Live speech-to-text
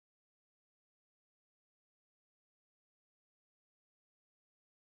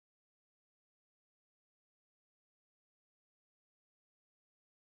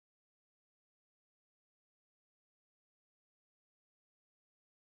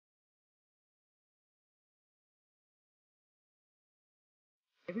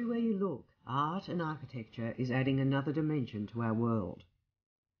Everywhere you look, art and architecture is adding another dimension to our world.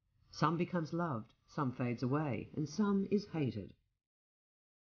 Some becomes loved, some fades away, and some is hated.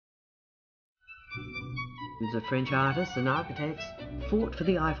 The French artists and architects fought for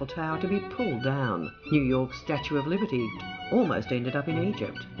the Eiffel Tower to be pulled down. New York's Statue of Liberty almost ended up in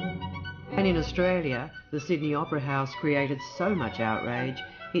Egypt. And in Australia, the Sydney Opera House created so much outrage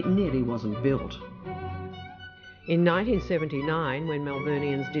it nearly wasn't built. In 1979, when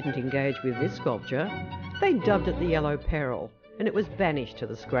Melburnians didn't engage with this sculpture, they dubbed it the Yellow Peril, and it was banished to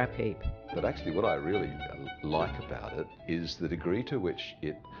the scrap heap. But actually what I really like about it is the degree to which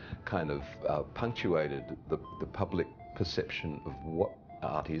it kind of punctuated the public perception of what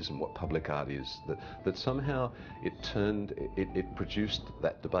art is and what public art is, that somehow it produced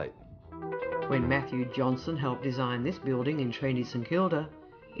that debate. When Matthew Johnson helped design this building in Trendy St Kilda,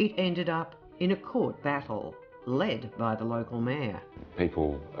 it ended up in a court battle, led by the local mayor.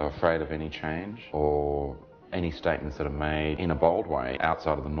 People are afraid of any change or any statements that are made in a bold way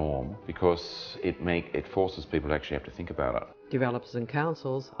outside of the norm, because it forces people to actually have to think about it. Developers and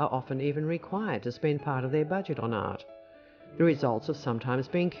councils are often even required to spend part of their budget on art. The results have sometimes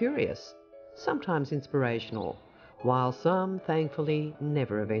been curious, sometimes inspirational, while some, thankfully,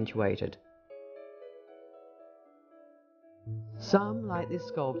 never eventuated. Some, like this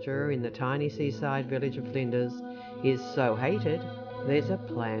sculpture in the tiny seaside village of Flinders, is so hated, there's a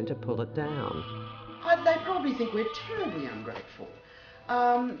plan to pull it down. They probably think we're terribly ungrateful.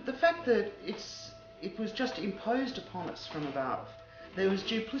 The fact that it was just imposed upon us from above. There was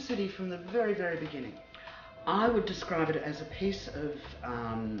duplicity from the very, very beginning. I would describe it as a piece of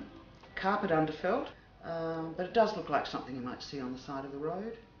carpet underfelt, but it does look like something you might see on the side of the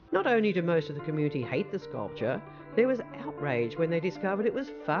road. Not only do most of the community hate the sculpture, there was outrage when they discovered it was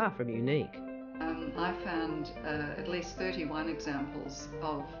far from unique. I found at least 31 examples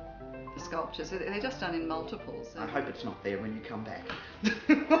of the sculptures. They're just done in multiples. I hope it's not there when you come back.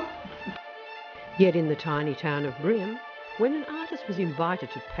 Yet in the tiny town of Brim, when an artist was invited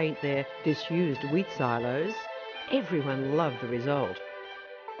to paint their disused wheat silos, everyone loved the result.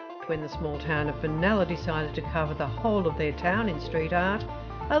 When the small town of Fenella decided to cover the whole of their town in street art,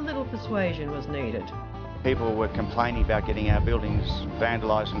 a little persuasion was needed. People were complaining about getting our buildings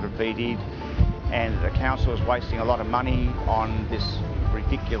vandalised and graffitied, and the council was wasting a lot of money on this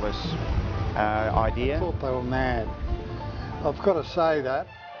ridiculous idea. I thought they were mad. I've got to say that.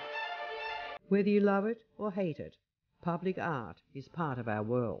 Whether you love it or hate it, public art is part of our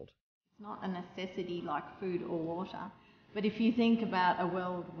world. It's not a necessity like food or water, but if you think about a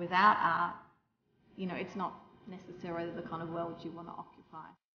world without art, it's not necessarily the kind of world you want to occupy.